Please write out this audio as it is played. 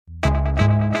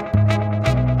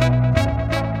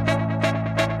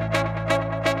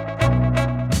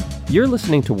You're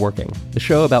listening to Working, the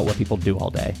show about what people do all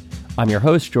day. I'm your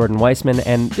host, Jordan Weissman,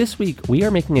 and this week we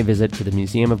are making a visit to the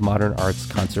Museum of Modern Art's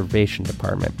Conservation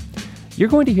Department. You're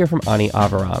going to hear from Ani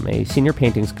Aviram, a senior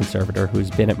paintings conservator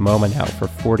who's been at MoMA now for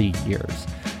 40 years.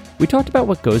 We talked about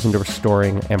what goes into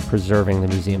restoring and preserving the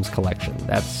museum's collection.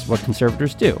 That's what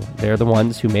conservators do. They're the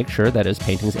ones who make sure that as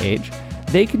paintings age,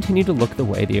 they continue to look the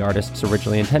way the artists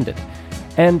originally intended.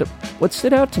 And what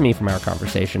stood out to me from our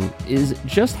conversation is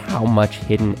just how much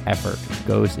hidden effort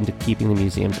goes into keeping the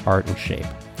museum's art in shape.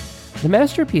 The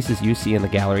masterpieces you see in the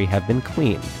gallery have been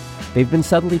cleaned. They've been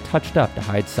subtly touched up to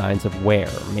hide signs of wear.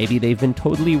 Maybe they've been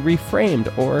totally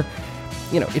reframed, or,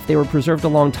 if they were preserved a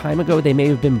long time ago, they may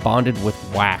have been bonded with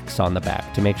wax on the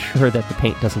back to make sure that the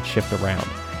paint doesn't shift around.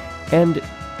 And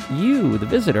you, the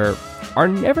visitor, are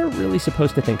never really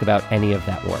supposed to think about any of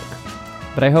that work.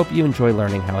 But I hope you enjoy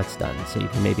learning how it's done, so you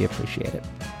can maybe appreciate it.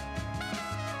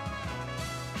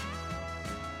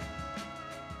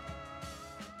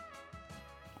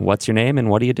 What's your name and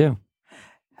what do you do?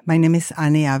 My name is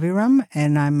Ani Aviram,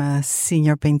 and I'm a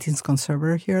senior paintings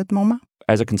conservator here at MoMA.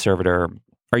 As a conservator,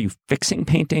 are you fixing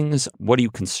paintings? What are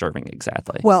you conserving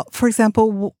exactly? Well, for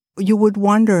example, you would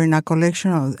wonder in a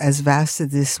collection as vast as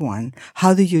this one,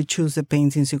 how do you choose the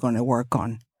paintings you're going to work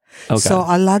on? Okay. So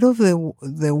a lot of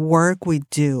the work we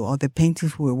do or the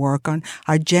paintings we work on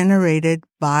are generated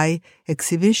by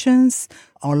exhibitions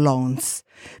or loans.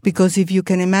 Because if you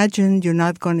can imagine,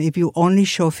 if you only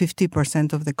show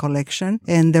 50% of the collection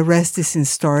and the rest is in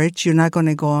storage, you're not going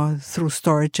to go through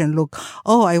storage and look,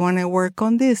 I want to work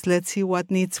on this. Let's see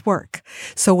what needs work.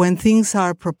 So when things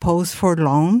are proposed for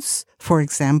loans, for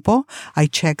example, I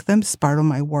check them as part of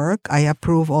my work. I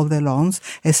approve all the loans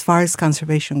as far as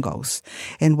conservation goes.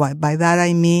 And by that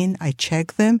I mean I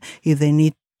check them. If they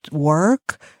need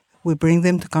work, we bring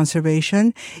them to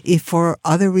conservation. If for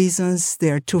other reasons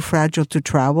they're too fragile to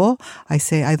travel, I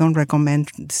say I don't recommend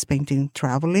this painting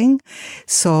traveling,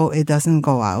 so it doesn't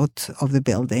go out of the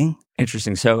building.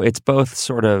 Interesting. So it's both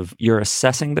sort of you're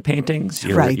assessing the paintings,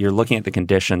 you're looking at the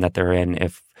condition that they're in.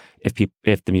 If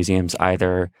the museum's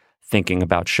either thinking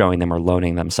about showing them or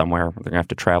loaning them somewhere they're going to have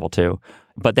to travel to.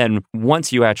 But then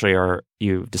once you've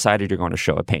decided you're going to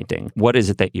show a painting, what is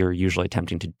it that you're usually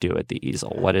attempting to do at the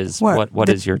easel? What is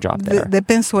your job there?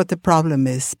 Depends what the problem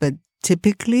is, but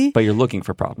typically... But you're looking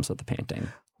for problems with the painting.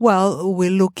 Well, we're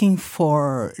looking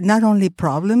for not only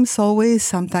problems always,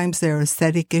 sometimes there are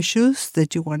aesthetic issues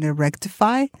that you want to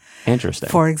rectify. Interesting.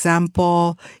 For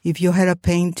example, if you had a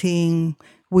painting...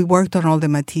 We worked on all the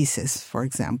Matisses, for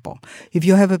example. If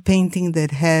you have a painting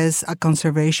that has a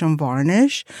conservation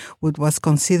varnish, which was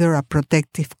considered a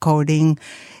protective coating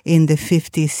in the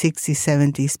 50s,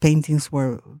 60s, 70s, paintings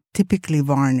were typically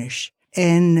varnished.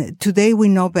 And today we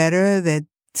know better that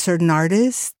certain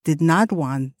artists did not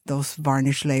want those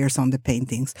varnish layers on the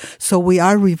paintings. So we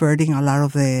are reverting a lot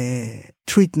of the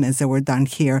treatments that were done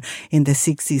here in the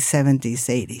 60s, 70s,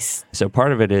 80s. So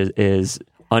part of it is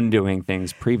undoing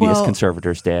things previous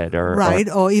conservators did.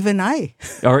 Or even I.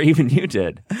 Or even you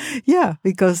did. Yeah,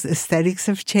 because aesthetics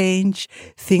have changed,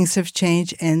 things have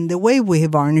changed, and the way we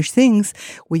varnish things,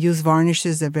 we use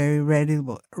varnishes that are very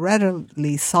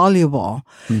readily soluble.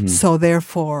 Mm-hmm. So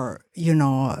therefore,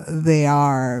 they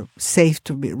are safe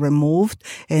to be removed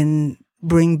and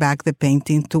bring back the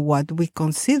painting to what we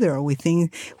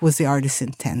think was the artist's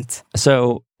intent.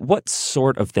 So what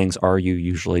sort of things are you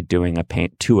usually doing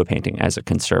to a painting as a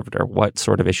conservator? What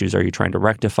sort of issues are you trying to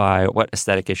rectify? What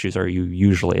aesthetic issues are you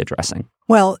usually addressing?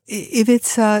 Well, if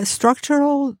it's a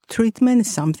structural treatment, it's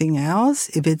something else.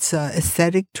 If it's a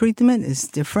aesthetic treatment, it's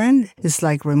different. It's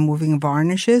like removing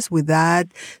varnishes. With that,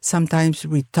 sometimes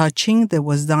retouching that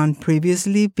was done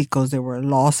previously because there were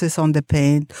losses on the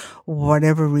paint,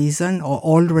 whatever reason, or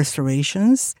old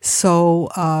restorations.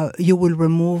 So you will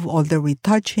remove all the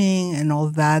retouching and all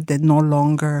that no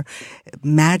longer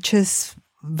matches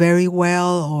very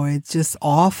well, or it's just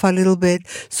off a little bit.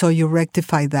 So you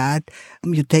rectify that.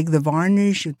 You take the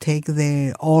varnish, you take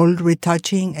the old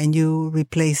retouching, and you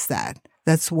replace that.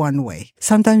 That's one way.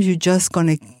 Sometimes you're just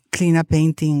going to clean a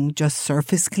painting, just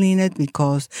surface clean it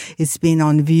because it's been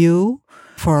on view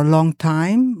for a long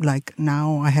time. Like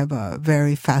now I have a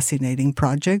very fascinating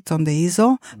project on the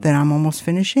easel that I'm almost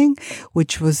finishing,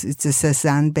 it's a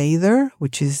Cezanne Bather,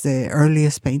 which is the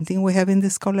earliest painting we have in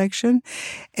this collection.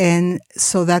 And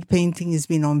so that painting has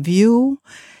been on view.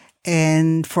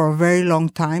 and for a very long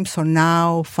time. So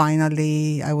now,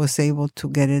 finally, I was able to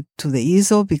get it to the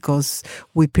easel because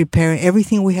we prepare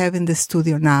everything we have in the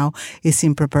studio now is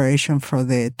in preparation for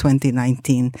the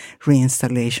 2019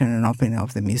 reinstallation and opening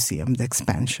of the museum, the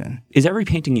expansion. Is every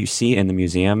painting you see in the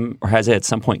museum, or has it at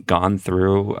some point gone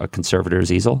through a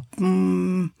conservator's easel?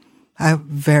 A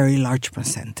very large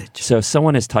percentage. So if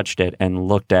someone has touched it and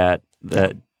looked at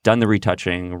done the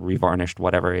retouching, revarnished,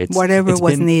 whatever. It's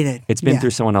was needed. It's been through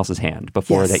someone else's hand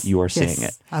before that you are seeing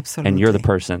it. Absolutely. And you're the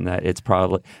person that it's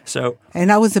probably so.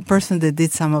 And I was the person that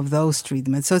did some of those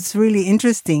treatments. So it's really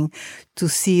interesting to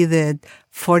see that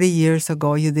 40 years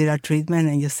ago you did a treatment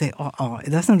and you say, oh,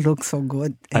 it doesn't look so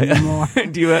good anymore.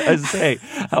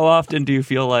 How often do you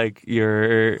feel like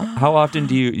how often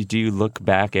do you look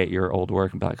back at your old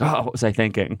work and be like, oh, what was I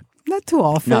thinking? Not too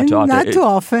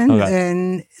often. Okay.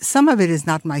 And some of it is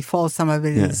not my fault. Some of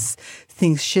it is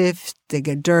things shift, they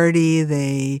get dirty,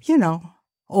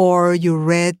 or you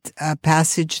read a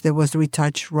passage that was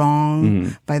retouched wrong.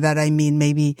 Mm-hmm. By that I mean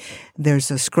maybe there's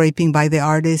a scraping by the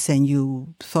artist and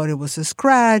you thought it was a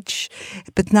scratch.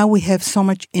 But now we have so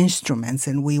much instruments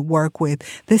and we work with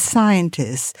the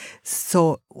scientists.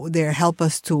 So they help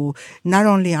us to not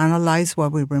only analyze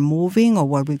what we're removing or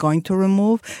what we're going to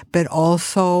remove, but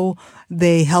also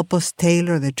they help us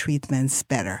tailor the treatments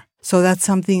better. So that's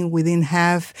something we didn't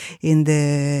have in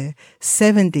the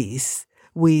 70s.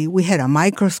 We had a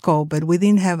microscope, but we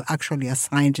didn't have actually a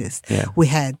scientist. Yeah. We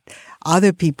had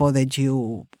other people that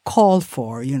you call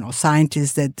for,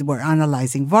 scientists that were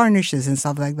analyzing varnishes and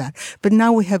stuff like that. But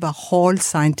now we have a whole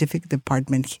scientific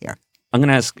department here. I'm going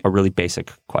to ask a really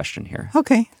basic question here.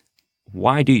 Okay.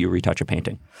 Why do you retouch a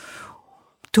painting?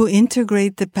 To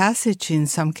integrate the passage in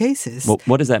some cases. Well,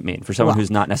 what does that mean for someone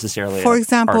who's not necessarily an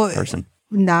art person?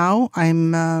 Now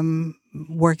I'm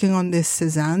working on this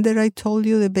Cézanne that I told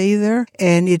you, the bather,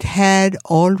 and it had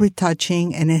all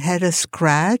retouching and it had a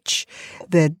scratch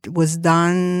that was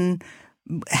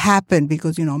happened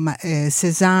because,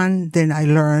 Cézanne, then I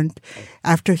learned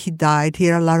after he died, he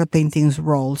had a lot of paintings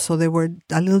rolled. So there were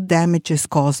a little damages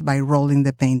caused by rolling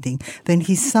the painting. Then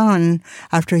his son,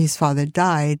 after his father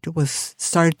died,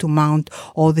 started to mount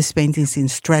all these paintings in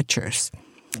stretchers.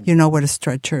 You know what a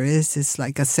stretcher is? It's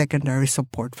like a secondary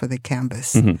support for the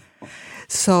canvas. Mm-hmm.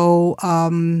 So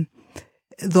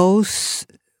those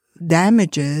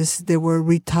damages, they were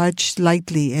retouched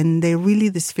lightly and they're really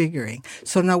disfiguring.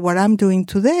 So now what I'm doing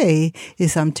today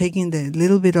is I'm taking the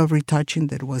little bit of retouching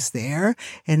that was there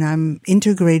and I'm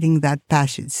integrating that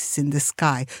passage. It's in the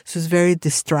sky. So it's very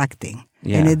distracting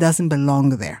and it doesn't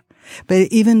belong there.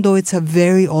 But even though it's a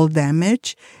very old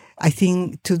damage, I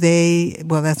think today,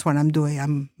 that's what I'm doing.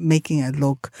 I'm making it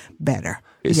look better.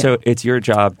 So it's your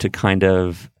job to kind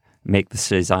of make the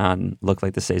Cézanne look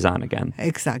like the Cézanne again.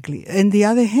 Exactly. On the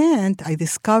other hand, I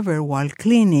discovered while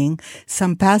cleaning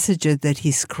some passages that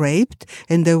he scraped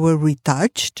and they were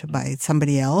retouched by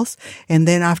somebody else. And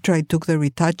then after I took the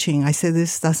retouching, I said,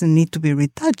 this doesn't need to be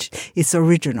retouched. It's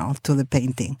original to the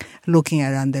painting. Looking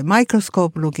at it under the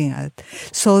microscope,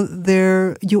 So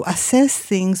you assess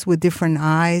things with different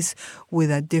eyes,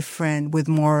 with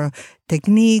more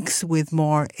techniques, with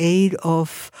more aid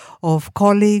of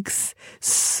colleagues.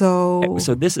 So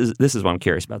this is what I'm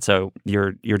curious about. So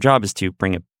your job is to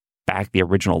bring it back the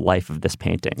original life of this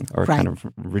painting or kind of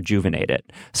rejuvenate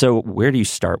it. So where do you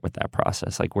start with that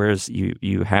process? Like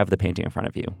you have the painting in front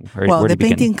of you. Where the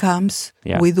painting comes,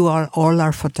 we do all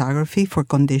our photography for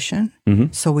condition.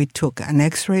 Mm-hmm. So we took an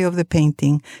X-ray of the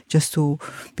painting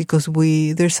because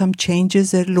there's some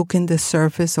changes that look in the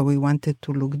surface, so we wanted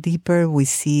to look deeper. We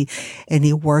see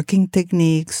any working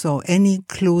techniques or any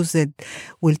clues that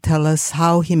will tell us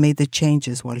how he made the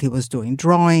changes while he was doing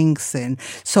drawings. And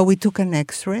so we took an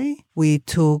X-ray. We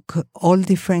took all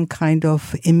different kind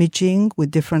of imaging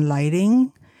with different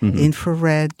lighting,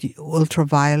 infrared,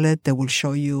 ultraviolet, that will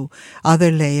show you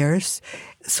other layers.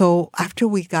 So after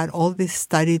we got all this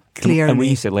studied clearly. And when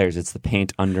you say layers, it's the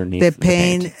paint underneath the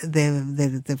paint.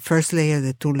 The first layer,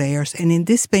 the two layers. And in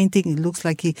this painting, it looks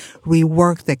like he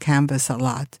reworked the canvas a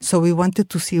lot. So we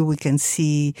wanted to see if we can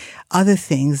see other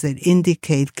things that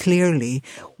indicate clearly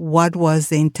what was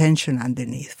the intention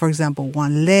underneath. For example,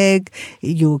 one leg,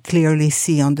 you clearly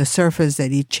see on the surface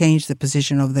that he changed the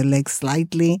position of the leg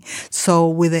slightly. So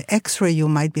with the X-ray, you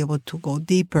might be able to go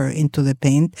deeper into the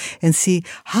paint and see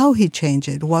how he changed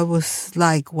it, what was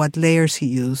like, what layers he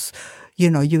used.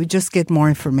 You just get more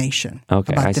information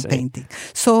about the painting.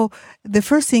 So the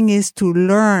first thing is to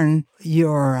learn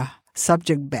your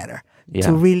subject better,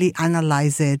 to really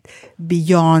analyze it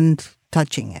beyond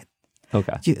touching it.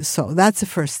 Okay. So that's the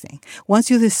first thing. Once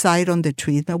you decide on the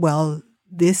treatment,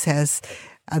 this has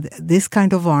this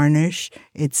kind of varnish,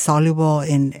 it's soluble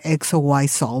in X or Y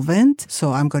solvent.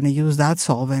 So I'm going to use that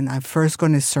solvent. I'm first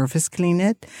going to surface clean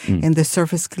it. And the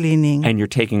surface cleaning. And you're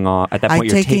taking off, at that point,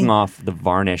 you're taking off the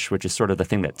varnish, which is sort of the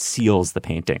thing that seals the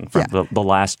painting from the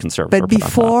last conservator. But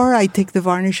before I take the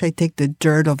varnish, I take the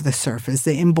dirt of the surface,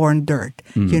 the inborn dirt,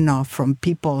 from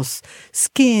people's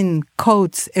skin,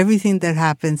 coats, everything that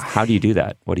happens. How do you do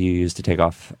that? What do you use to take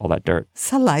off all that dirt?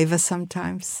 Saliva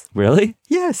sometimes. Really?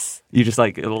 Yes. You just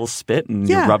like a little spit and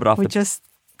you rub it off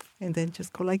and then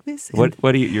just go like this.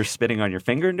 What do you're spitting on your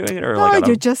finger and doing it? Or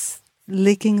you're just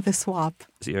licking the swab.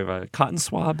 So you have a cotton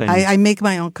swab? I make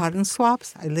my own cotton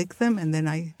swabs. I lick them and then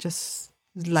I just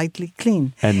lightly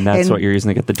clean. And that's what you're using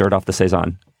to get the dirt off the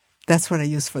Cezanne? That's what I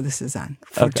use for the Cezanne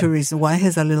for two reasons. One, it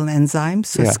has a little enzyme,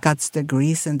 so it cuts the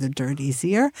grease and the dirt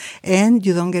easier, and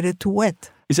you don't get it too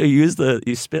wet. So you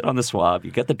spit on the swab,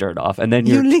 you get the dirt off, and then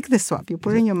you lick the swab. You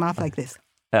put it in your mouth like this.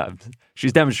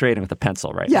 She's demonstrating with a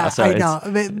pencil right now. So I know.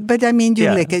 But I mean, you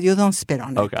lick it. You don't spit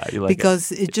on it. Okay, you lick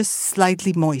because it's just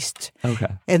slightly moist. Okay.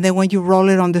 And then when you roll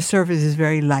it on the surface, it's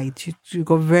very light. You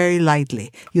go very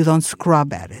lightly. You don't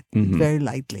scrub at it. Very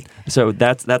lightly. So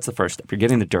that's the first step. You're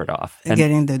getting the dirt off. And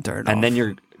then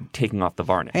you're taking off the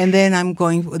varnish. And then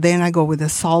I go with a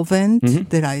solvent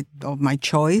of my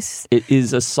choice.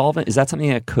 Is a solvent, is that something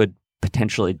that could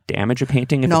potentially damage a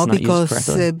painting if it's not used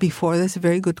correctly? Before, that's a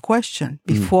very good question.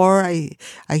 Before I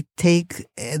take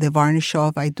the varnish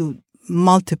off, I do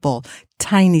multiple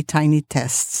tiny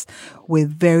tests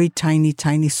with very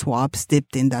tiny swabs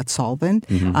dipped in that solvent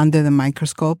under the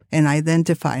microscope, and I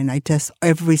identify and I test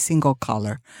every single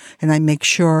color, and I make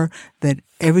sure that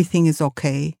everything is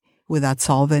okay with that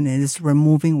solvent and it's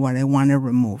removing what I want to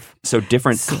remove. So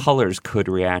different colors could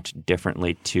react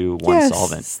differently to one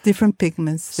solvent. Yes, different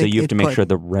pigments. So you have to make sure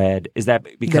the red, is that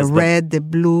because the red, the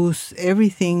blues,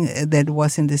 everything that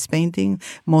was in this painting,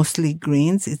 mostly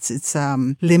greens. It's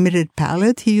limited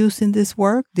palette he used in this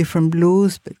work, different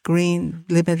blues, but green,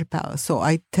 limited palette. So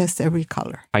I test every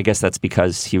color. I guess that's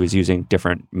because he was using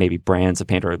different maybe brands of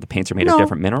paint, or the paints are made of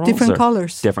different minerals? Different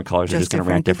colors. Different colors are just going to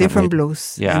react differently. Different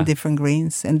blues and different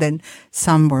greens. And then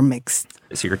some were mixed.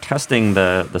 So you're testing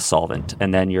the solvent,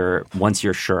 and then once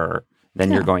you're sure,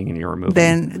 then you're going and you're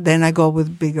removing. Then I go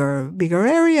with bigger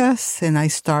areas, and I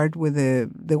start with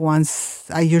the ones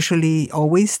I usually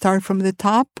always start from the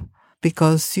top,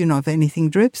 because if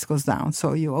anything drips, goes down.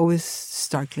 So you always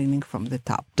start cleaning from the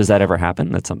top. Does that ever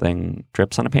happen, that something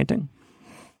drips on a painting?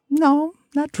 No,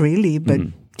 not really, but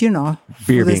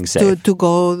You're being safe. To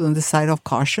go on the side of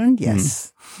caution,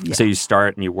 yes. Yeah. So you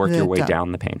start and you work your way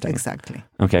down the painting. Exactly.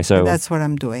 Okay, so that's what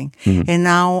I'm doing. And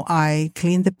now I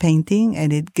clean the painting,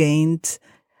 and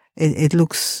it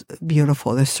looks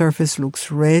beautiful. The surface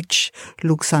looks rich,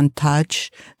 looks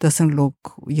untouched, doesn't look,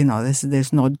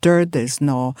 there's no dirt, there's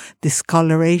no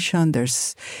discoloration,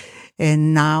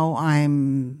 and now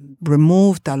I'm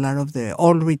removed a lot of the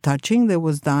old retouching that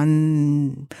was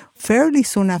done fairly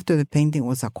soon after the painting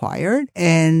was acquired.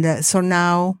 And so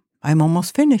now I'm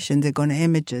almost finished, and they're going to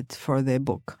image it for the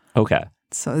book. Okay.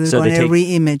 So they're going to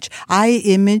re-image.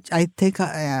 I take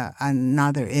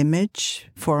another image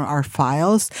for our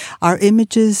files. Our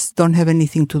images don't have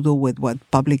anything to do with what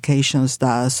publications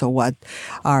does or what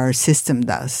our system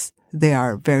does. They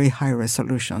are very high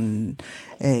resolution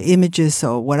images.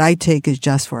 So what I take is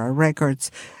just for our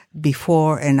records,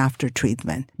 before and after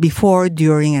treatment, before,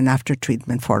 during, and after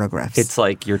treatment photographs. It's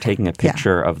like you're taking a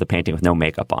picture of the painting with no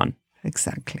makeup on.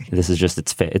 Exactly. This is just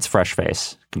its fresh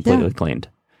face, completely cleaned.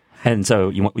 And so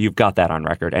you've got that on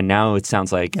record. And now it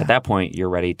sounds like at that point you're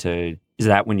ready to, is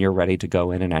that when you're ready to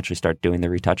go in and actually start doing the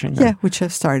retouching? Yeah, which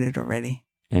I've started already.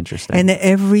 Interesting. And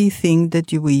everything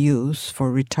that we use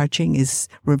for retouching is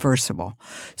reversible.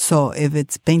 So if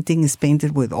painting is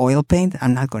painted with oil paint,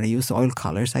 I'm not going to use oil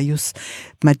colors. I use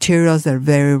materials that are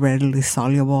very readily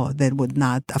soluble that would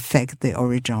not affect the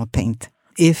original paint.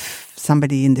 If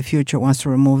somebody in the future wants to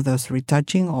remove those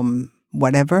retouching or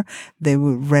whatever, they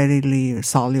will readily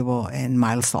soluble in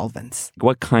mild solvents.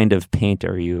 What kind of paint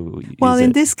are you using? Well,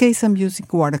 in this case, I'm using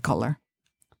watercolor.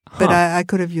 But I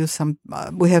could have used some,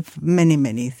 we have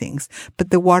many things. But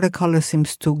the watercolor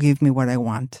seems to give me what I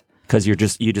want. Because you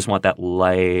just want that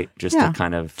light, to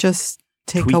kind of just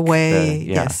take away.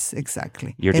 Yes,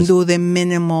 exactly. And do the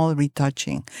minimal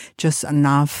retouching. Just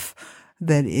enough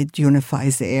that it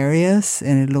unifies the areas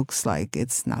and it looks like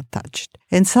it's not touched.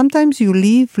 And sometimes you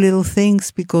leave little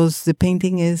things because the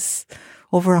painting is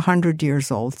over 100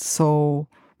 years old. So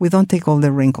we don't take all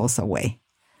the wrinkles away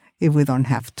if we don't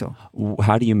have to.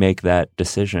 How do you make that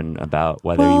decision about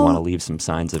whether you want to leave some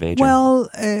signs of aging? Well,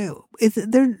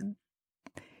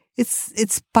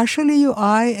 It's partially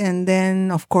UI, and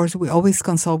then, of course, we always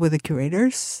consult with the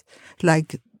curators.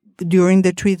 Like during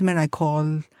the treatment, I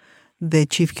call the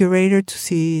chief curator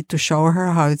to show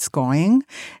her how it's going,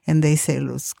 and they say,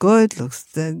 looks good,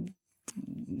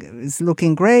 it's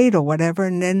looking great or whatever.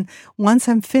 And then once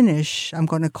I'm finished, I'm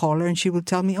going to call her and she will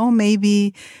tell me, oh,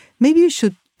 maybe you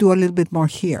should do a little bit more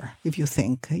here if you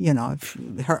think, if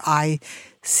her eye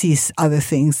sees other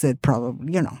things that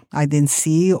probably, I didn't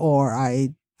see, or I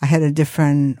had a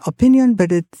different opinion,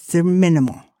 but they're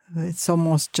minimal. It's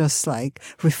almost just like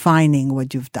refining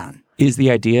what you've done. Is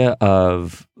the idea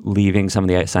of leaving some of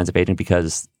the signs of aging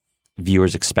because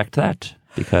viewers expect that?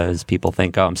 Because people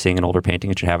think, oh, I'm seeing an older painting,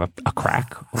 it should have a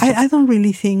crack? I don't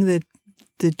really think that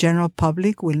the general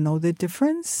public will know the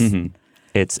difference. Mm-hmm.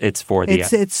 It's for the...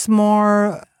 It's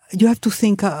more... You have to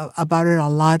think about it a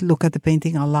lot, look at the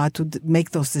painting a lot to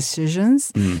make those decisions.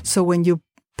 Mm. So when you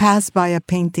pass by a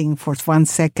painting for 1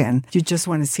 second, you just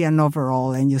want to see an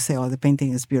overall and you say, oh, the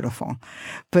painting is beautiful.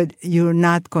 But you're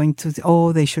not going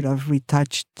to, they should have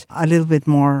retouched a little bit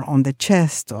more on the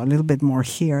chest or a little bit more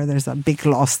here. There's a big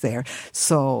loss there.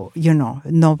 So,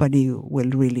 nobody will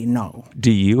really know.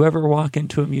 Do you ever walk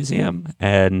into a museum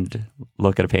and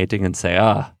look at a painting and say,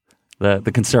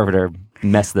 the conservator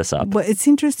messed this up? Well, it's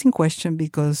an interesting question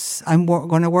because I'm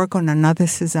going to work on another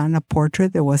Cézanne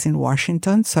portrait that was in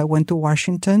Washington. So I went to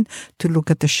Washington to look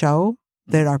at the show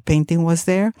that our painting was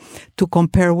there to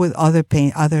compare with other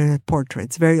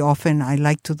portraits. Very often I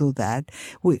like to do that.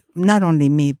 Not only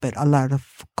me, but a lot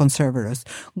of conservators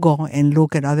go and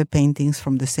look at other paintings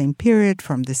from the same period,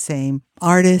 from the same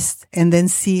artist, and then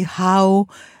see how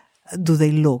do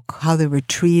they look, how they were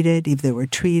treated, if they were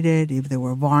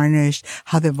varnished,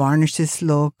 how the varnishes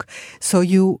look. So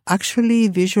you actually,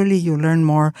 visually, you learn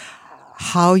more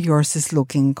how yours is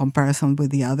looking in comparison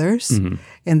with the others. Mm-hmm.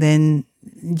 And then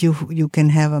you can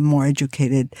have a more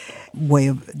educated way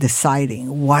of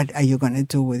deciding what are you going to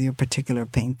do with your particular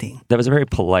painting. That was a very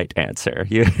polite answer.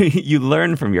 You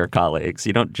learn from your colleagues.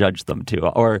 You don't judge them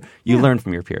or you learn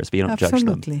from your peers, but you don't judge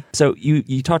them. So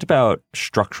you talked about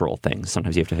structural things.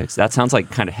 Sometimes you have to fix. That sounds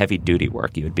like kind of heavy duty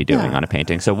work you would be doing on a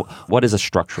painting. So what is a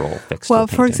structural fix? Well,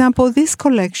 for example, this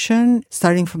collection,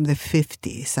 starting from the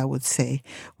 50s, I would say,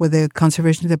 where the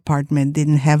conservation department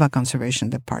didn't have a conservation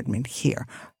department here.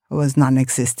 It was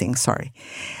non-existing, sorry.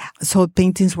 So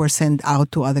paintings were sent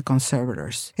out to other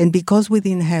conservators. And because we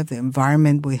didn't have the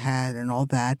environment we had and all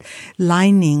that,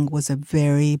 lining was a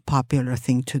very popular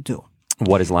thing to do.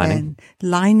 What is lining? And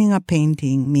lining a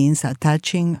painting means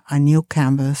attaching a new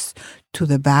canvas to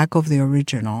the back of the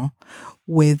original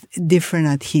with different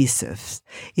adhesives.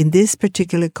 In this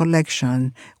particular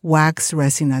collection, wax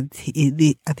resin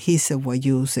adhesive was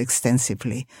used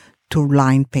extensively to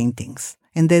line paintings.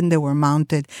 And then they were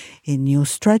mounted in new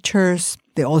stretchers.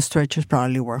 The old stretchers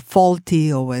probably were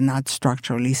faulty or were not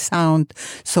structurally sound,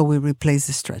 so we replaced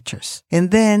the stretchers.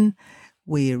 And then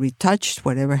we retouched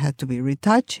whatever had to be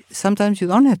retouched. Sometimes you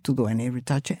don't have to do any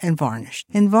retouching, and varnished.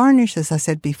 And varnish, as I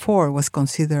said before, was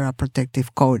considered a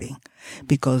protective coating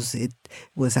because it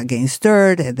was against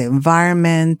dirt, the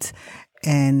environment,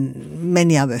 and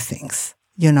many other things,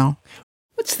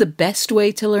 What's the best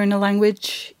way to learn a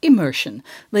language? Immersion,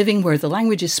 living where the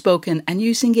language is spoken and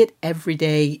using it every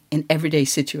day in everyday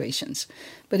situations.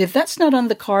 But if that's not on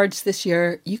the cards this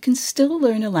year, you can still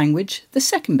learn a language the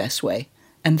second best way,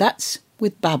 and that's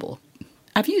with Babbel.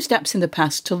 I've used apps in the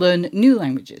past to learn new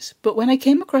languages, but when I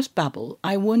came across Babbel,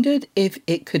 I wondered if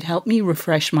it could help me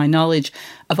refresh my knowledge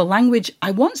of a language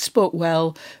I once spoke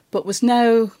well, but was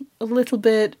now a little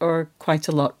bit or quite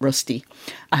a lot rusty.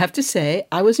 I have to say,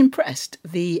 I was impressed.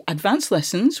 The advanced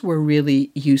lessons were really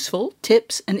useful,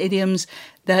 tips and idioms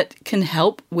that can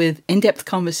help with in-depth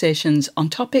conversations on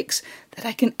topics that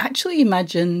I can actually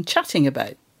imagine chatting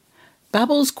about.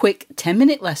 Babbel's quick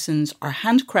 10-minute lessons are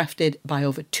handcrafted by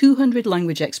over 200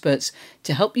 language experts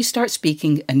to help you start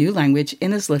speaking a new language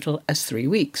in as little as 3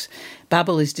 weeks.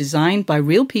 Babbel is designed by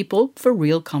real people for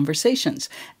real conversations,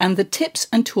 and the tips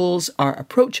and tools are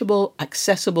approachable,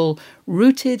 accessible,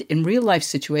 rooted in real-life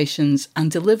situations,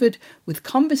 and delivered with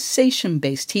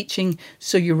conversation-based teaching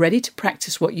so you're ready to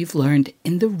practice what you've learned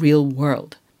in the real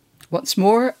world. What's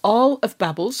more, all of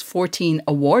Babbel's 14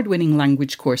 award-winning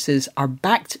language courses are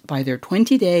backed by their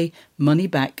 20-day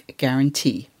money-back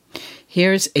guarantee.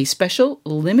 Here's a special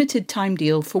limited-time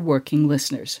deal for working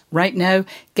listeners. Right now,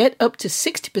 get up to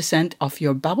 60% off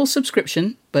your Babbel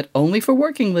subscription, but only for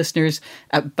working listeners,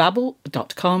 at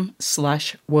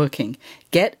babbel.com/working.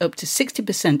 Get up to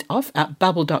 60% off at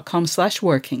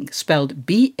babbel.com/working, spelled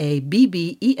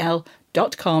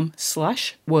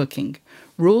BABBEL.com/working.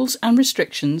 Rules and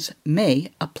restrictions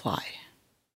may apply.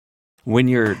 When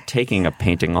you're taking a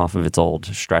painting off of its old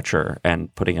stretcher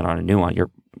and putting it on a new one,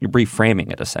 you're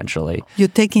reframing it essentially. You're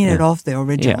taking it off the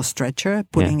original stretcher,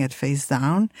 putting it face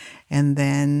down, and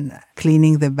then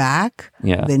cleaning the back,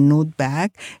 the nude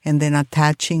back, and then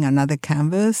attaching another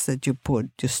canvas that you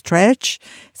stretch.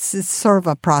 It's sort of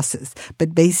a process.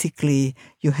 But basically,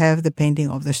 you have the painting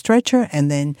of the stretcher, and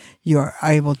then you're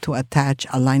able to attach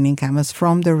a lining canvas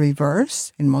from the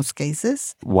reverse in most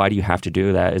cases. Why do you have to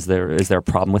do that? Is there a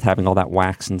problem with having all that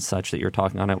wax and such that you're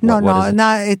talking on it? No,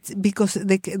 it's because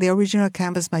the original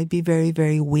canvas might be very,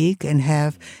 very weak and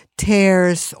have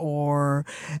tears or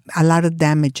a lot of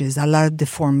damages, a lot of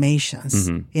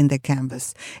deformations in the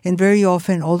canvas. And very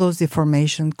often all those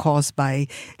deformations caused by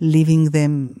leaving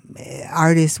them,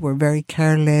 artists were very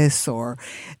careless or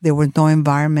there was no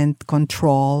environment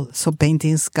control. So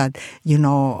paintings got,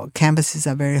 canvas is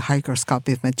a very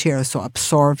hygroscopic material, so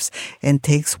absorbs and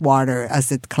takes water as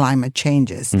the climate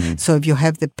changes. So if you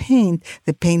have the paint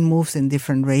moves in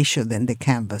different ratio than the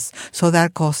canvas. So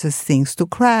that causes things to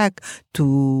crack,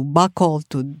 to buckle,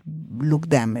 to look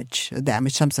damaged.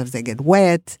 Sometimes they get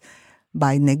wet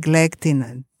by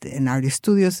neglecting in artist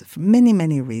studios for many,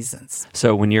 many reasons.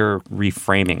 So when you're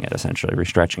reframing it, essentially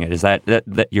restretching it, is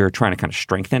that you're trying to kind of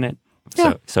strengthen it?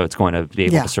 Yeah. So it's going to be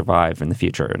able to survive in the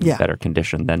future in better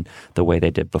condition than the way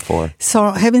they did before.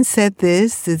 So having said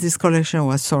this collection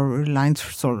was so lined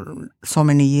for so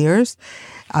many years.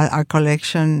 Our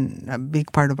collection, a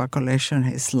big part of our collection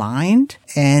is lined.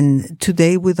 And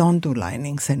today we don't do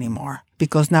linings anymore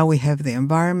because now we have the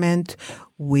environment.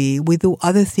 We do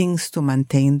other things to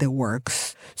maintain the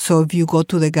works. So if you go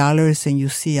to the galleries and you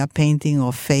see a painting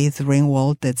of Faith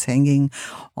Ringwald that's hanging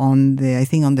on the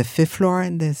 5th floor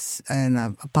in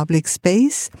a public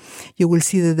space, you will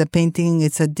see that the painting,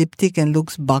 it's a diptych and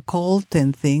looks buckled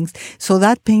and things. So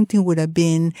that painting would have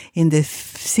been in the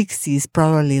 60s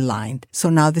probably lined. So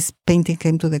now this painting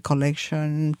came to the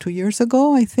collection 2 years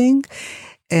ago, I think.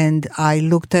 And I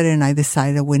looked at it and I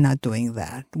decided we're not doing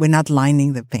that. We're not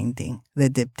lining the painting, the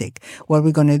diptych. What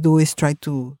we're going to do is try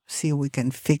to see if we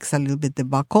can fix a little bit the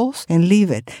buckles and leave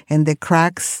it. And the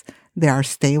cracks, they are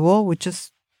stable,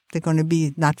 they're going to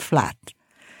be not flat.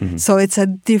 So it's a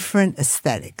different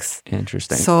aesthetics.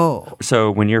 Interesting.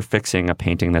 So when you're fixing a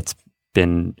painting that's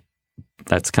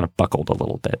kind of buckled a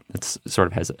little bit. It's sort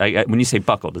of has. When you say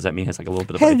buckled, does that mean it has like a little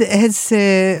bit of?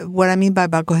 What I mean by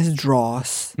buckle has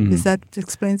draws. Is that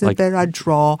explains it better? I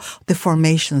draw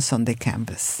deformations on the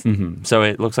canvas. So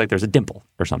it looks like there's a dimple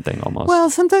or something almost. Well,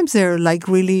 sometimes they're like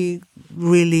really,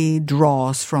 really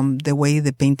draws from the way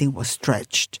the painting was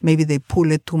stretched. Maybe they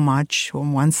pull it too much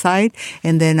on one side,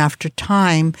 and then after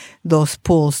time, those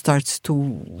pulls starts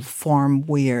to form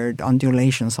weird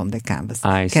undulations on the canvas.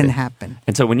 Can happen.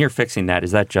 And so when you're fixing that,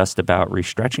 is that just about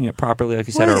restretching it properly, like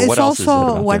you said, or what else is it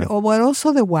about what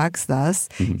also the wax does,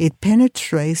 it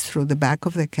penetrates through the back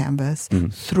of the canvas,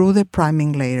 through the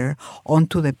priming layer,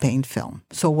 onto the paint film.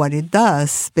 So what it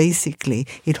does, basically,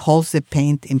 it holds the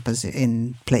paint in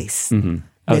place.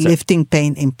 Lifting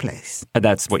paint in place.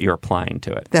 That's what you're applying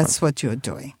to it. That's what you're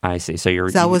doing. I see. So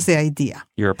that was the idea.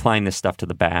 You're applying this stuff to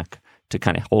the back to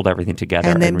kind of hold everything together.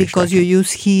 And then because you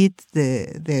use heat,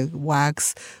 the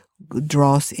wax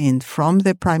draws in from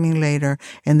the priming layer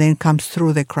and then comes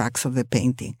through the cracks of the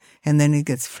painting. And then it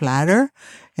gets flatter.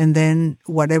 And then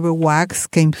whatever wax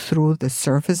came through the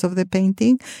surface of the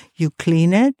painting, you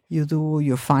clean it, you do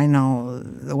your final,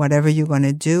 whatever you're going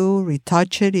to do,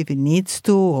 retouch it if it needs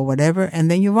to or whatever,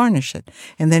 and then you varnish it.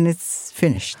 And then it's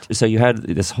finished. So you had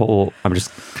this whole, I'm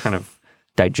just kind of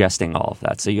digesting all of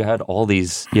that. So you had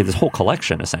this whole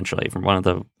collection essentially from one of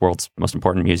the world's most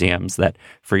important museums that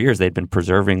for years they'd been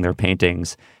preserving their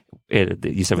paintings.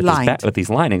 You said with these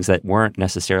linings that weren't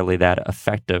necessarily that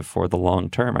effective for the long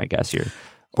term, I guess.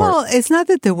 Well, it's not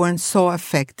that they weren't so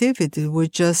effective.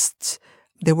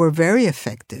 They were very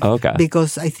effective. Okay.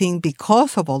 Because I think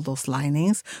because of all those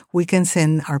linings, we can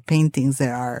send our paintings that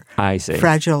are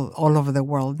fragile all over the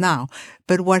world now.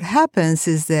 But what happens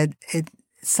is that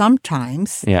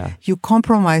sometimes you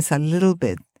compromise a little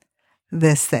bit the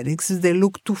aesthetics. They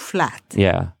look too flat.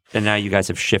 Yeah. And now you guys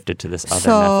have shifted to this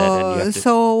other method.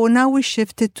 So now we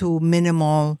shifted to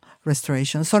minimal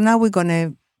restoration. So now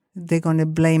they're going to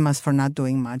blame us for not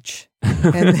doing much.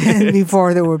 And then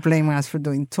before they were blaming us for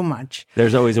doing too much.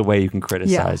 There's always a way you can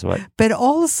criticize what. But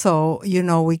also,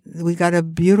 we got a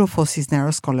beautiful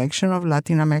Cisneros collection of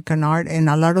Latin American art, and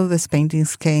a lot of these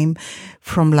paintings came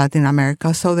from Latin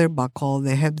America. So they're buckled,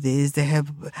 they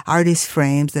have artist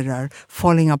frames that are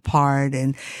falling apart.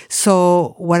 And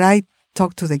so what I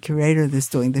talked to the curator that's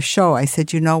doing the show. I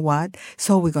said, you know what?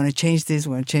 So we're going to change this,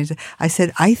 we're going to change that. I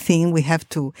said, I think we have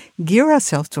to gear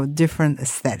ourselves to different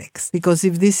aesthetics. Because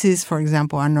if this is, for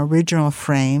example, an original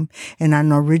frame and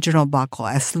an original buckle,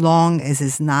 as long as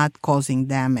it's not causing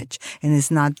damage and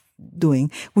it's not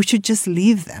doing, we should just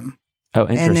leave them. Oh,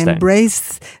 interesting. And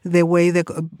embrace the way that,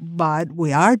 but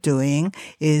we are doing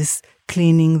is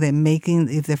cleaning them, making,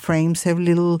 if the frames have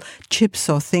little chips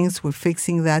or things, we're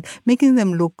fixing that, making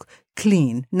them look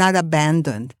clean, not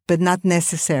abandoned, but not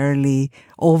necessarily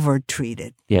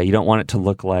over-treated. Yeah, you don't want it to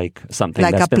look like something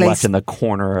that's been left in the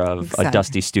corner of a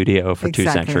dusty studio for 2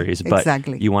 centuries. But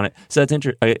you want it. So that's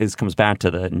it comes back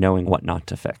to the knowing what not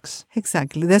to fix.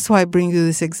 Exactly. That's why I bring you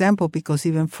this example, because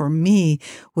even for me, it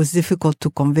was difficult to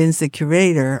convince the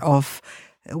curator of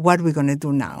what we're going to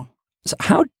do now. So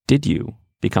how did you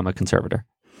become a conservator?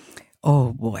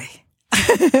 Oh, boy.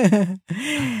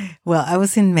 Well, I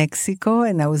was in Mexico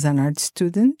and I was an art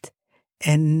student,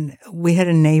 and we had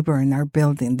a neighbor in our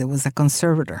building that was a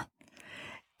conservator.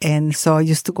 And so I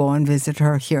used to go and visit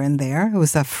her here and there. It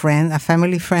was a friend, a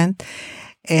family friend.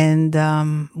 And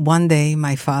one day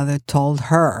my father told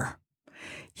her,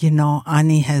 you know,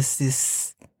 Ani has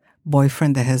this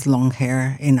boyfriend that has long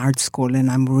hair in art school,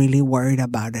 and I'm really worried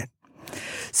about it.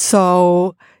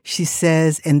 So she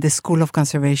says, in the School of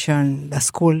Conservation, the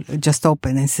school just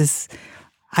opened, and says,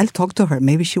 I'll talk to her.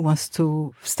 Maybe she wants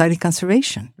to study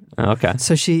conservation. Okay.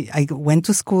 So I went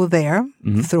to school there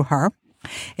through her.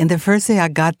 And the first day I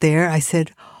got there, I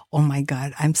said, oh my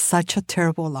God, I'm such a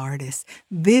terrible artist.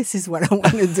 This is what I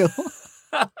want to do.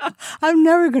 I'm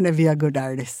never going to be a good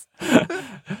artist.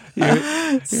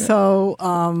 So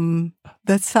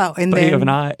that's how. And but then you have an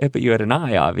eye. But you had an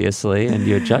eye, obviously, and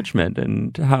you had judgment.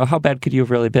 And how bad could you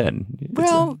have really been?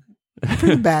 Well,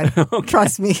 pretty bad. Okay.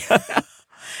 Trust me.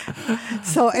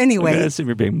 So anyway, I assume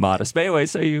you're being modest. But anyway,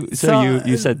 so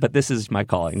you said, but this is my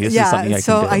calling. This is something I can do.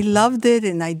 So I loved it,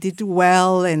 and I did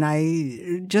well, and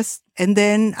and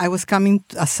then I was coming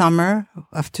a summer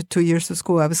after 2 years of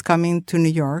school. I was coming to New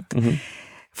York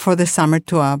for the summer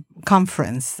to a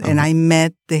conference, and I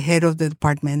met the head of the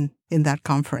department in that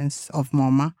conference of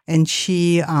MoMA, and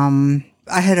she.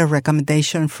 I had a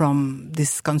recommendation from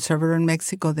this conservator in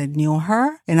Mexico that knew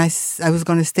her, and I was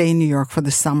going to stay in New York for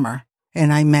the summer.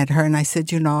 And I met her and I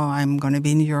said, you know, I'm going to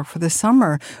be in New York for the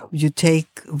summer. Would you take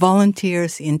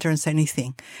volunteers, interns,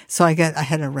 anything? So I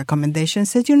had a recommendation,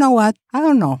 said, you know what? I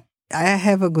don't know. I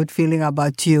have a good feeling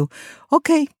about you.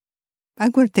 Okay,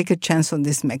 I'm going to take a chance on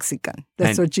this Mexican.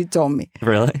 That's what she told me.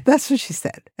 Really? That's what she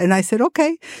said. And I said,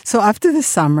 okay. So after the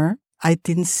summer, I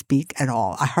didn't speak at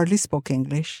all. I hardly spoke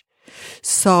English.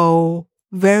 So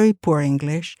very poor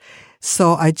English.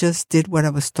 So I just did what I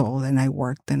was told, and I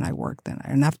worked.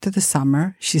 And after the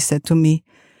summer, she said to me,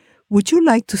 would you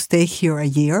like to stay here a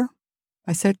year?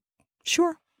 I said,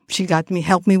 sure. She helped me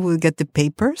get the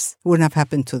papers. It wouldn't have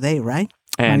happened today, right?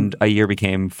 And a year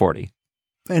became 40.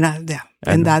 And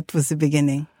that was the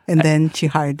beginning. And then she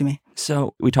hired me.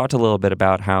 So we talked a little bit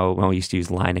about how we used to use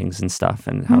linings and stuff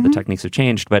and how the techniques have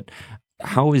changed. But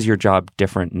how is your job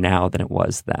different now than it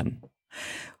was then?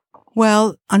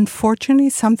 Well, unfortunately,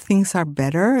 some things are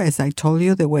better. As I told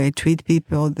you, the way I treat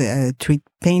people, treat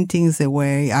paintings, the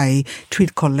way I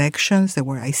treat collections, the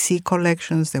way I see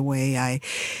collections, the way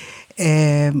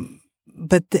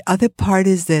but the other part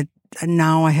is that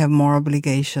now I have more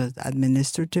obligations,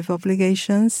 administrative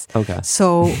obligations. Okay.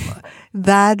 So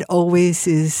that always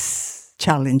is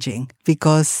challenging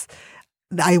because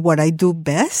what I do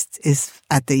best is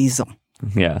at the easel.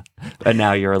 Yeah. And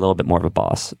now you're a little bit more of a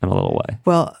boss in a little way.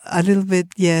 Well, a little bit,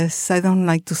 yes. I don't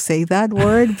like to say that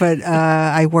word, but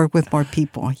I work with more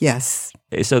people, yes.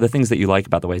 So the things that you like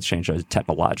about the way it's changed are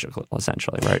technological,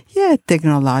 essentially, right? Yeah,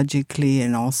 technologically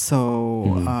and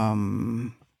also...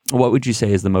 What would you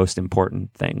say is the most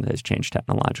important thing that has changed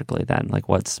technologically then? Like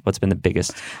what's been the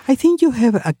biggest? I think you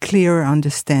have a clearer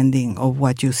understanding of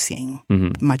what you're seeing,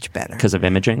 much better. Because of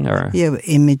imaging? Yeah,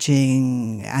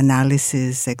 imaging,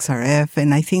 analysis, XRF.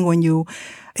 And I think when you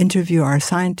interview our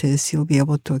scientists, he'll be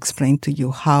able to explain to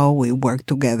you how we work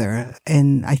together.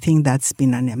 And I think that's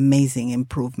been an amazing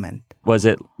improvement. Was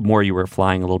it more you were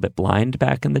flying a little bit blind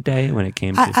back in the day when it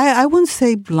came to... I wouldn't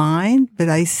say blind, but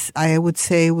I would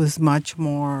say it was much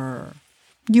more...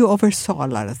 You oversaw a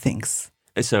lot of things.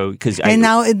 So,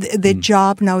 now the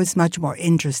job now is much more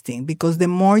interesting because the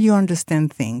more you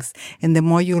understand things and the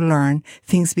more you learn,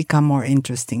 things become more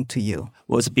interesting to you.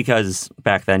 Was it because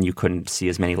back then you couldn't see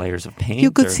as many layers of paint?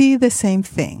 You could see the same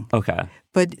thing. Okay.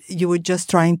 But you were just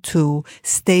trying to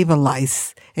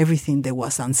stabilize everything that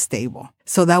was unstable.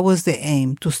 So that was the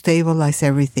aim, to stabilize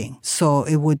everything so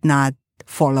it would not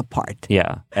fall apart.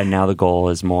 Yeah. And now the goal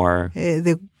is more...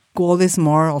 The goal is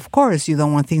more, of course, you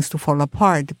don't want things to fall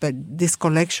apart, but this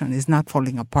collection is not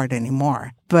falling apart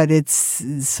anymore. But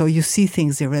so you see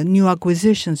things there. New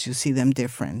acquisitions, you see them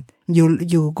different.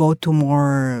 You go to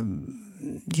more,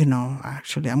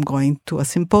 actually I'm going to a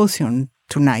symposium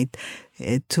tonight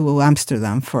to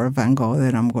Amsterdam for Van Gogh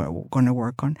that I'm going to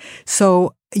work on.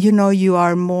 So, you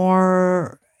are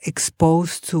more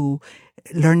exposed to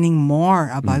learning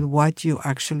more about what you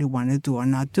actually want to do or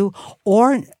not do,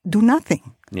 or do nothing.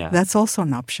 Yeah. That's also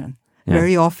an option. Yeah.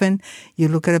 Very often you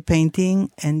look at a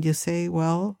painting and you say,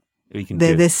 well,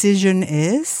 the decision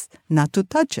is not to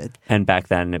touch it. And back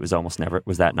then it was almost never,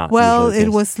 was that not? Well, usually the it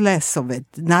case? was less of it.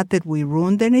 Not that we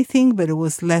ruined anything, but it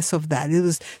was less of that. It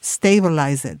was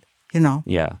stabilize it,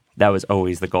 Yeah, that was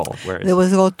always the goal. There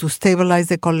was a goal to stabilize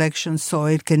the collection so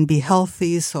it can be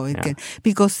healthy, so it can...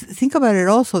 Because think about it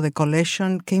also, the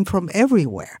collection came from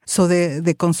everywhere. So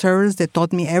the conservators, they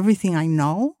taught me everything I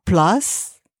know,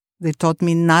 plus they taught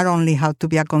me not only how to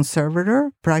be a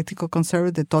conservator, practical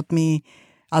conservator, they taught me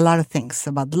a lot of things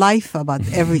about life, about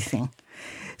everything.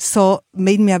 So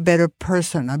made me a better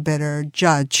person, a better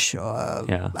judge,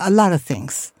 a lot of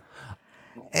things.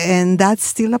 And that's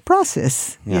still a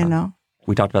process,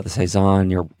 We talked about the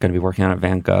Cezanne. You're going to be working on at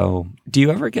Van Gogh. Do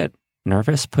you ever get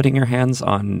nervous putting your hands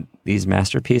on these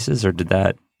masterpieces, or did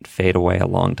that fade away a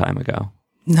long time ago?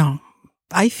 No.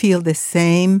 I feel the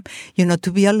same.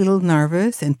 To be a little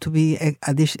nervous and to be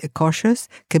cautious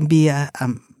can be a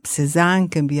Cezanne,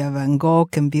 can be a Van Gogh,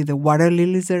 can be the water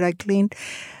lilies that I cleaned,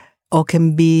 or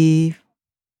can be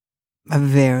a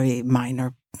very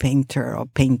minor painter or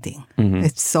painting. Mm-hmm.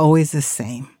 It's always the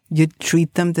same. You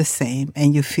treat them the same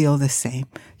and you feel the same.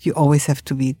 You always have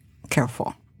to be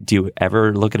careful. Do you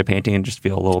ever look at a painting and just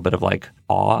feel a little bit of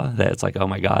awe that it's oh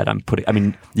my God,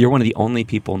 you're one of the only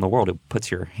people in the world who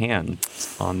puts your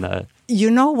hands on the...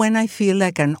 When I feel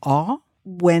like an awe?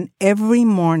 When every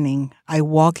morning I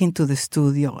walk into the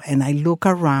studio and I look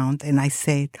around and I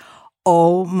say,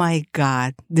 oh my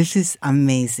God, this is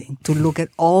amazing to look at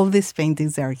all these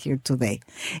paintings that are here today.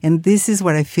 And this is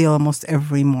what I feel almost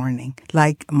every morning.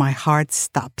 My heart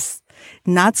stops.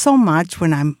 Not so much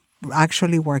when I'm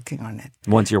actually working on it.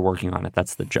 Once you're working on it,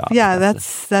 that's the job. Yeah,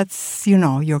 that's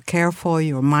you're careful,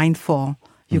 you're mindful,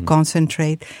 you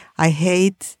concentrate. I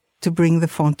hate to bring the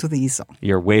phone to the easel.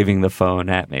 You're waving the phone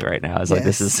at me right now. It's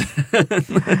this is...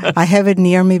 I have it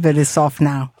near me, but it's off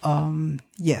now.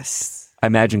 Yes. I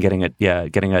imagine getting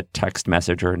a text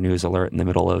message or a news alert in the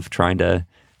middle of trying to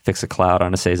fix a cloud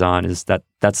on a Cezanne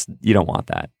that's you don't want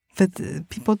that. But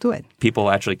people do it.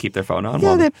 People actually keep their phone on?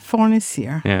 Yeah, their phone is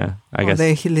here. Yeah, I guess.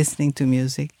 They're listening to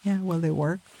music. Yeah, while they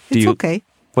work. It's okay.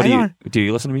 Do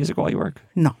you listen to music while you work?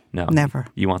 No, never.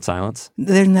 You want silence?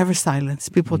 There's never silence.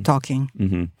 People talking.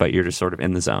 Mm-hmm. But you're just sort of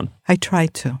in the zone. I try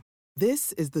to.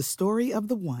 This is the story of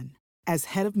the one. As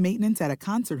head of maintenance at a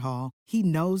concert hall, he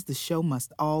knows the show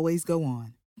must always go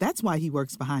on. That's why he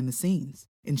works behind the scenes,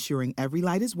 ensuring every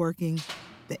light is working,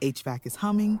 the HVAC is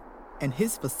humming, and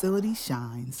his facility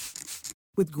shines.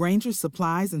 With Grainger's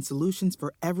supplies and solutions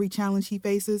for every challenge he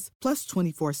faces, plus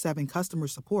 24/7 customer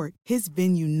support, his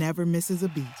venue never misses a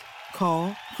beat.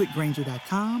 Call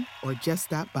quickgrainger.com or just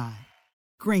stop by.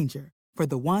 Grainger, for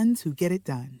the ones who get it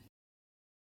done.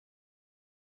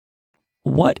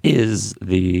 What is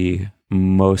the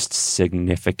most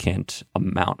significant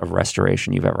amount of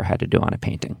restoration you've ever had to do on a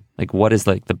painting? What is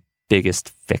the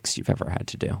biggest fix you've ever had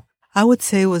to do? I would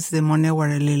say it was the Monet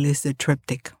Water Lilies, the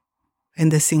triptych,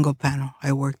 and the single panel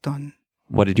I worked on.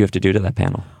 What did you have to do to that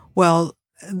panel? Well,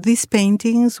 these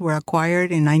paintings were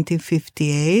acquired in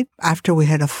 1958 after we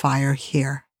had a fire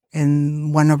here.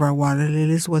 And one of our water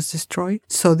lilies was destroyed.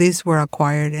 So these were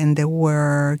acquired and they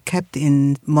were kept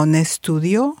in Monet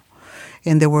studio.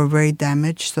 And they were very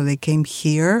damaged, so they came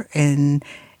here, and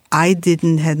I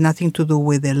had nothing to do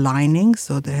with the lining,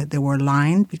 so they were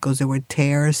lined because there were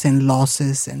tears and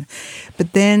losses.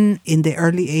 But then in the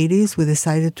early 80s, we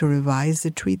decided to revise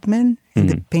the treatment, and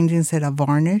the paintings had a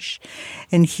varnish.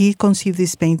 And he conceived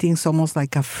these paintings almost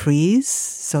like a frieze,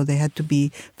 so they had to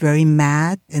be very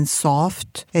matte and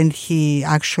soft. And he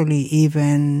actually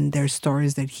there's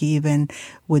stories that he even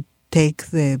would take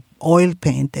the oil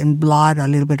paint and blot a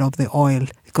little bit of the oil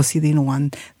because he didn't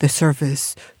want the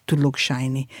surface to look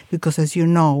shiny. Because as you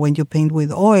know, when you paint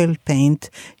with oil paint,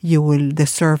 the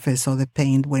surface of the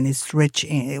paint, when it's rich,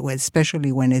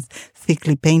 especially when it's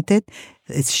thickly painted,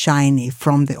 it's shiny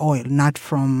from the oil, not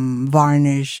from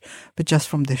varnish, but just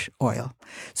from the oil.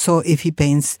 So if he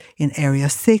paints in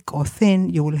areas thick or thin,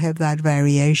 you will have that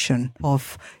variation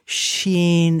of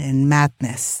sheen and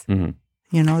mattness. Mm-hmm.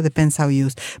 Depends how you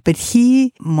use. But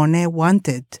Monet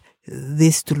wanted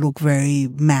this to look very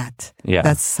matte. Yeah.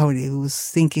 That's how he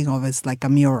was thinking of it as like a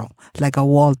mural, like a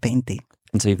wall painting.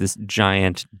 And so you have this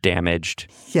giant,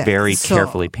 damaged, very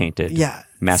carefully painted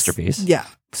masterpiece. Yeah.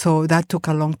 So that took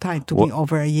a long time, took me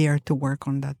over a year to work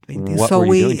on that painting. What were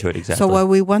you doing to it exactly? So what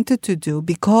we wanted to do,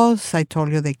 because I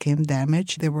told you they came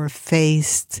damaged, they were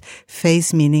faced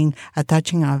meaning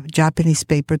attaching a Japanese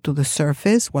paper to the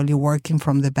surface while you're working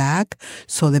from the back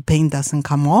so the paint doesn't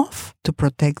come off to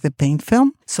protect the paint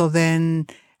film. So then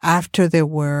after they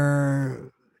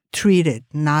were treated,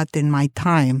 not in my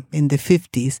time, in the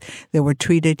 50s. They were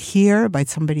treated here by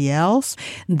somebody else.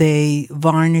 They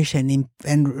varnished and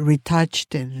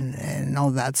retouched and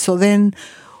all that. So then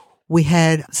we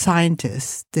had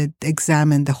scientists that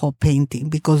examined the whole painting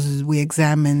because we're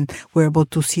able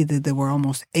to see that there were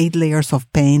almost 8 layers of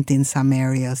paint in some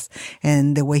areas.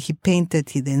 And the way he painted,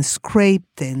 he then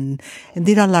scraped and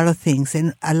did a lot of things.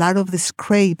 And a lot of the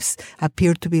scrapes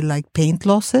appeared to be like paint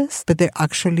losses, but they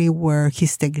actually were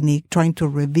his technique, trying to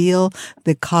reveal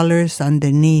the colors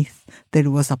underneath that it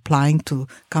was applying to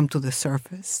come to the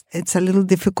surface. It's a little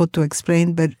difficult to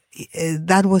explain, but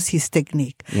that was his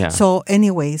technique. Yeah. So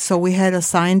anyway, we had a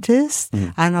scientist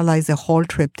analyze the whole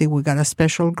triptych. We got a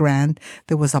special grant.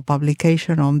 There was a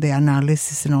publication on the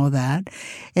analysis and all that.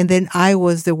 And then I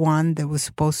was the one that was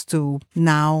supposed to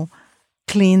now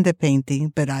clean the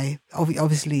painting, but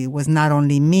obviously it was not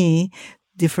only me.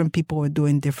 Different people were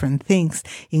doing different things,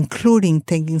 including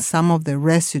taking some of the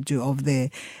residue of the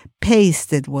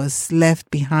paste that was left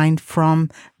behind from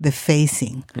the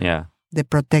facing. Yeah. The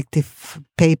protective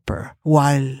paper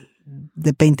while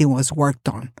the painting was worked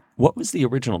on. What was the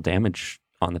original damage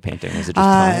on the painting? Was it just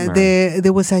time?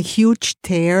 There was a huge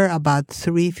tear about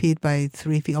 3 feet by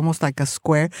 3 feet, almost like a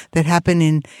square, that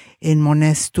happened in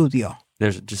Monet's studio.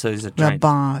 There's a giant...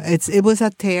 It was a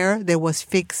tear that was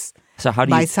fixed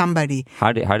by somebody.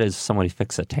 How does somebody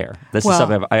fix a tear? This is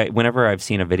something whenever I've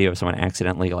seen a video of someone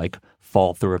accidentally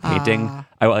fall through a painting,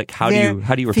 how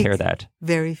do you repair that?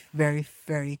 Very, very,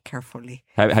 very carefully.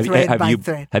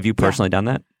 Have you personally done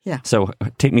that? Yeah. So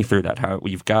take me through that. How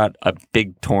you've got a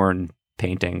big torn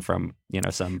painting from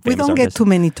some famous We don't artist. get too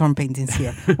many torn paintings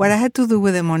here. What I had to do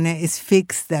with the Monet is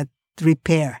fix that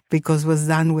repair because it was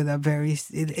done with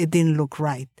it didn't look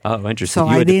right. Oh, interesting. So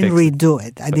I didn't redo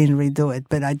it,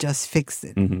 but I just fixed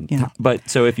it. Mm-hmm. But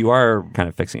so if you are kind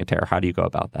of fixing a tear, how do you go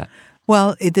about that?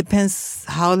 Well, it depends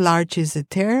how large is the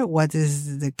tear, what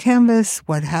is the canvas,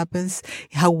 what happens,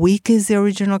 how weak is the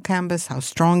original canvas, how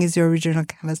strong is the original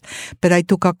canvas. But I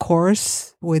took a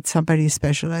course with somebody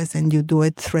specialized and you do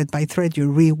it thread by thread,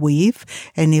 you reweave.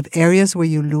 And if areas where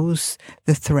you lose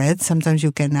the thread, sometimes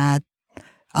you can add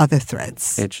other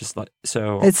threads. It's just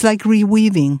it's like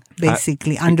reweaving,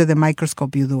 basically. Under the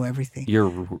microscope, you do everything. You're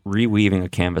reweaving a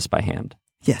canvas by hand.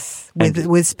 Yes,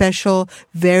 with special,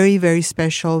 very, very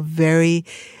special, very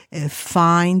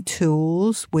fine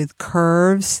tools with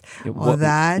curves.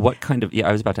 What kind of? Yeah,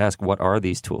 I was about to ask. What are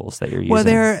these tools that you're using? Well,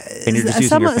 and you're just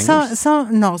using your fingers?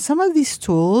 Some of these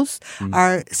tools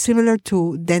are similar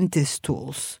to dentist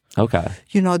tools. Okay.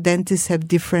 Dentists have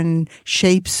different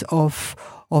shapes of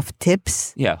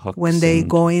tips. Yeah, hooks. When they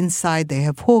go inside, they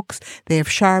have hooks, they have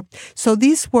sharp. So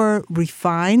these were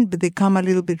refined, but they come a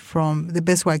little bit from, the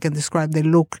best way I can describe, they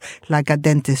look like a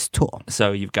dentist tool.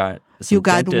 So you've got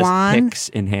dentist picks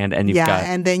in hand and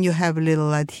and then you have a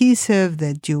little adhesive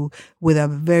that you, with a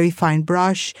very fine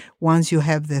brush, once you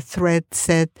have the thread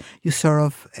set, you sort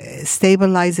of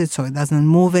stabilize it so it doesn't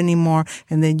move anymore,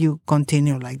 and then you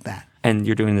continue like that. And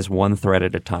you're doing this one thread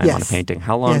at a time on a painting.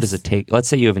 How long does it take? Let's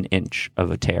say you have an inch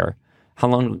of a tear. How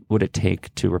long would it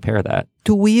take to repair that?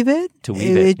 To weave it?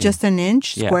 Just an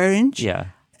inch, square inch? Yeah.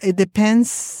 It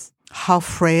depends how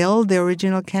frail the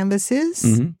original canvas is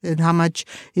and how much,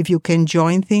 if you can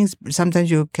join things. Sometimes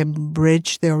you can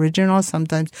bridge the original.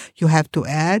 Sometimes you have to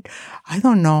add. I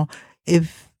don't know.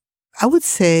 I would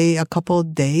say a couple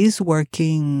of days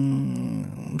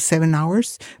working 7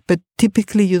 hours, but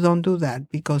typically you don't do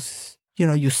that because,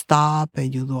 you stop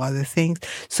and you do other things.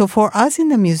 So for us in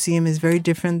the museum, it's very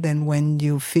different than when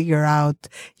you figure out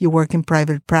you work in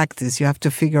private practice. You have to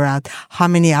figure out how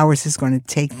many hours it's going to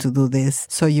take to do this.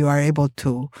 So you are able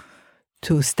to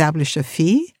establish a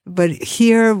fee. But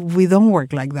here we don't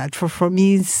work like that. For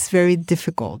me, it's very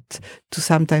difficult to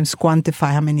sometimes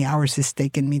quantify how many hours it's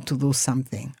taken me to do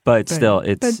something. But still,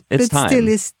 it's time. Still,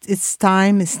 it's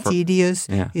time, it's tedious.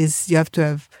 Yeah. You have to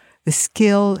have the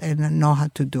skill and know how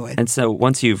to do it. And so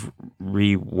once you've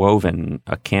rewoven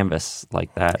a canvas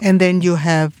like that. And then you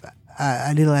have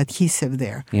a little adhesive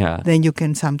there. Yeah. Then you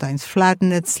can sometimes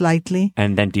flatten it slightly.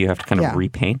 And then do you have to kind of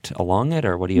repaint along it,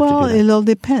 or what do you have to do? Well, it all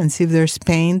depends. If there's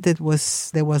paint that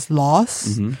was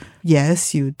lost,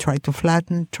 yes, you try to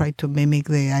flatten, try to mimic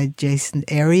the adjacent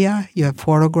area. You have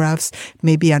photographs,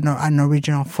 maybe an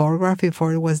original photograph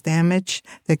before it was damaged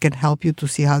that can help you to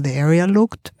see how the area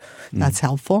looked. That's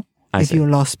helpful. If you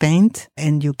lost paint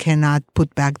and you cannot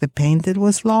put back the paint that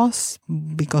was lost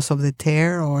because of the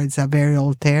tear, or it's a very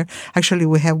old tear. Actually,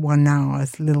 we have one now, a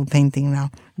little painting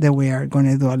now that we are going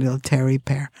to do a little tear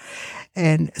repair.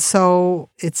 And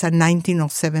so it's a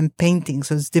 1907 painting,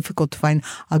 so it's difficult to find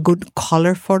a good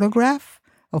color photograph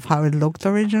of how it looked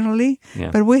originally.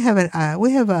 Yeah. But we have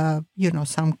a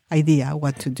some idea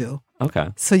what to do. Okay.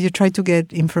 So you try to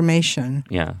get information.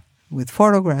 Yeah. With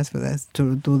photographs with us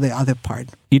to do the other part.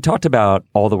 You talked about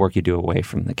all the work you do away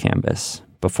from the canvas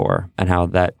before and how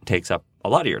that takes up a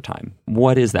lot of your time.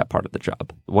 What is that part of the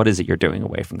job? What is it you're doing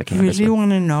away from the canvas? You really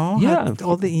want to know? Yeah.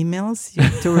 All the emails you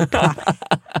have to reply.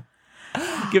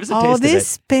 Give us a taste of it.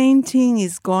 This painting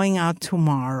is going out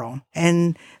tomorrow.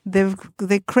 And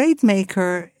the crate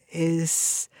maker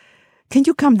is, can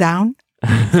you come down?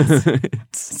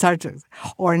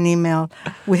 Or an email,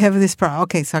 we have this problem.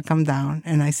 Okay, so I come down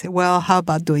and I say, well, how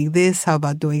about doing this? How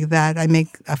about doing that? I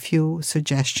make a few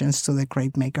suggestions to the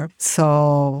crate maker.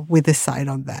 So we decide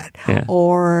on that. Yeah.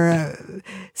 Or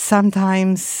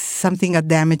sometimes something got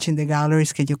damaged in the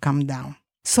galleries. Can you come down?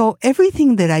 So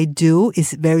everything that I do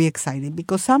is very exciting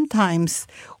because sometimes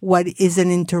what is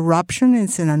an interruption,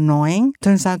 it's an annoying,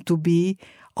 turns out to be,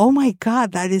 oh my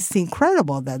God, that is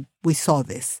incredible that we saw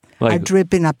this. Like, a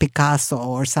drip in a Picasso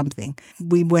or something.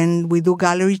 When we do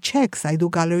gallery checks, I do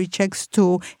gallery checks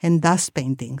too, and dust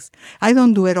paintings. I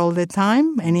don't do it all the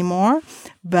time anymore,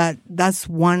 but that's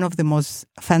one of the most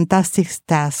fantastic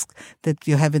tasks that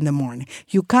you have in the morning.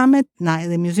 You come at 9,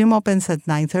 the museum opens at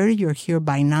 9:30, you're here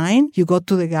by 9, you go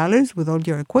to the galleries with all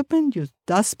your equipment, you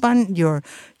dustpan, your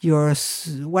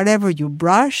whatever, you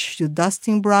brush, your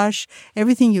dusting brush,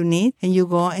 everything you need, and you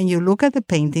go and you look at the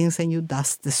paintings and you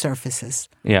dust the surfaces.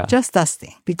 Yeah. Just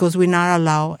dusting, because we not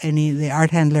allow the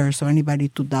art handlers or anybody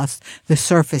to dust the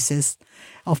surfaces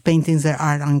of paintings that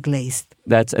are unglazed.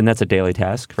 That's a daily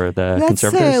task for the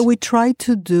conservators? We try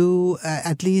to do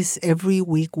at least every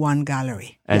week one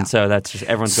gallery. And so that's just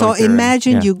everyone's going through. So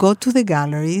imagine you go to the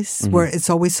galleries where it's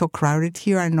always so crowded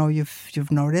here. I know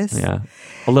you've noticed. Yeah,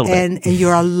 a little bit. And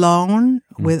you're alone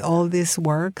with all these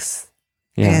works.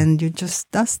 Yeah. And you just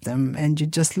dust them and you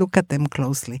just look at them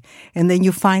closely. And then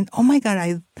you find, oh my God,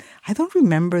 I don't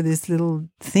remember this little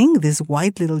thing, this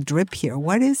white little drip here.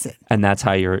 What is it? And that's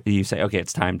how you say, okay,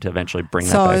 it's time to eventually bring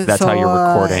that back. That's how you're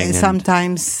recording.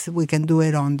 Sometimes we can do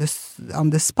it on the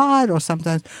spot, or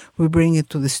sometimes we bring it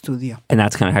to the studio. And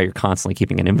that's kind of how you're constantly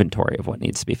keeping an inventory of what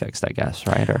needs to be fixed, I guess,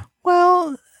 right?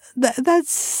 Well,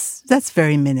 that's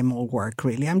very minimal work,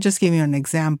 really. I'm just giving you an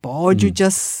example. Or you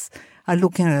just are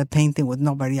looking at a painting with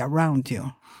nobody around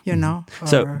you, you know?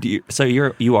 So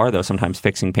you are, though, sometimes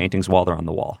fixing paintings while they're on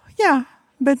the wall. Yeah,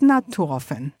 but not too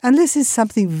often. Unless it's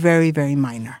something very, very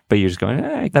minor. But you're just going,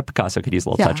 that Picasso could use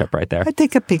a little touch-up right there. I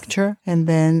take a picture, and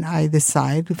then I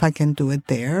decide if I can do it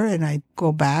there, and I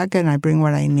go back, and I bring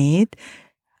what I need.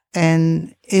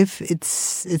 And if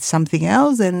it's something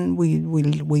else, then we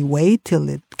wait till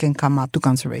it can come up to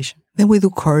conservation. Then we do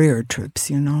courier trips,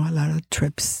 a lot of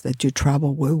trips that you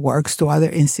travel with works to other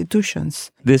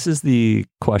institutions. This is the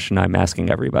question I'm asking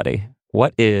everybody.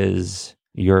 What is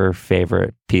your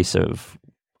favorite piece of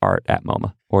art at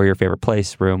MoMA? Or your favorite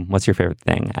place, room? What's your favorite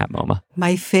thing at MoMA?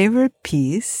 My favorite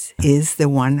piece is the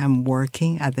one I'm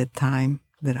working at the time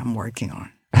that I'm working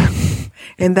on.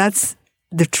 And that's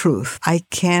the truth. I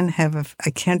can't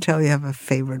tell you I have a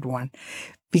favorite one.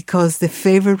 Because the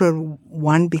favorite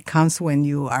one becomes when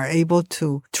you are able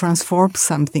to transform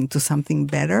something to something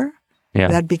better. Yeah.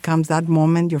 That becomes that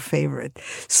moment your favorite.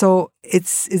 So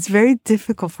it's very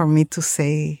difficult for me to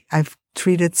say. I've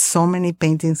treated so many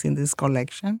paintings in this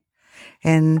collection,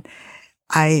 and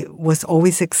I was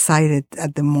always excited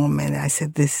at the moment. I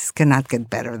said, this cannot get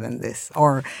better than this.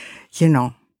 Or,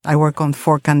 I work on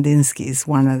 4 Kandinskys,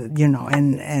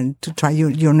 and to try to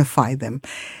unify them,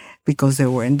 because they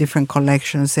were in different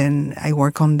collections. And I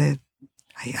work on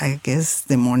I guess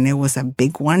the Monet was a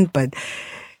big one, but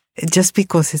just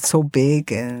because it's so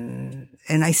big, and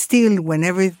I still,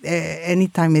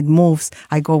 anytime it moves,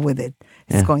 I go with it.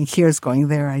 It's going here, it's going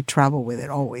there. I travel with it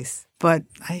always. But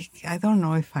I don't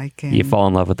know if I can. You fall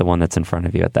in love with the one that's in front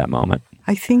of you at that moment.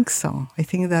 I think so. I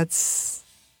think that's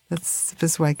the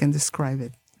best way I can describe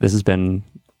it. This has been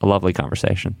a lovely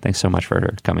conversation. Thanks so much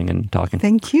for coming and talking.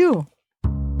 Thank you.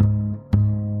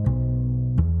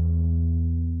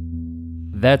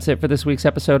 That's it for this week's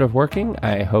episode of Working.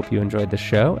 I hope you enjoyed the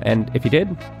show. And if you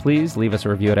did, please leave us a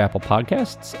review at Apple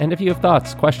Podcasts. And if you have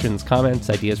thoughts, questions, comments,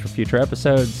 ideas for future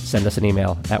episodes, send us an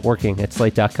email at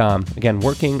working@slate.com. Again,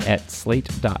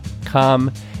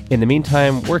 working@slate.com. In the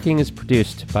meantime, Working is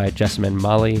produced by Jessamine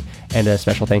Molly, and a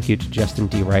special thank you to Justin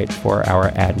D. Wright for our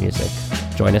ad music.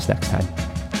 Join us next time.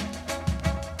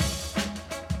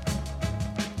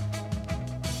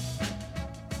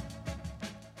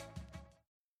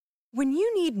 When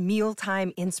you need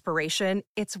mealtime inspiration,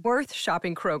 it's worth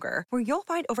shopping Kroger, where you'll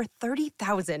find over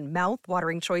 30,000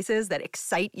 mouth-watering choices that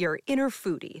excite your inner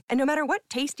foodie. And no matter what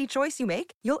tasty choice you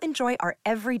make, you'll enjoy our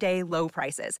everyday low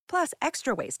prices, plus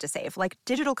extra ways to save, like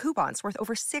digital coupons worth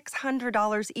over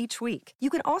 $600 each week. You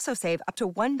can also save up to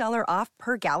 $1 off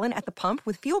per gallon at the pump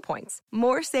with fuel points.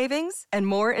 More savings and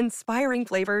more inspiring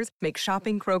flavors make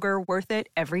shopping Kroger worth it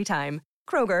every time.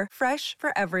 Kroger, fresh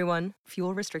for everyone.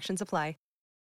 Fuel restrictions apply.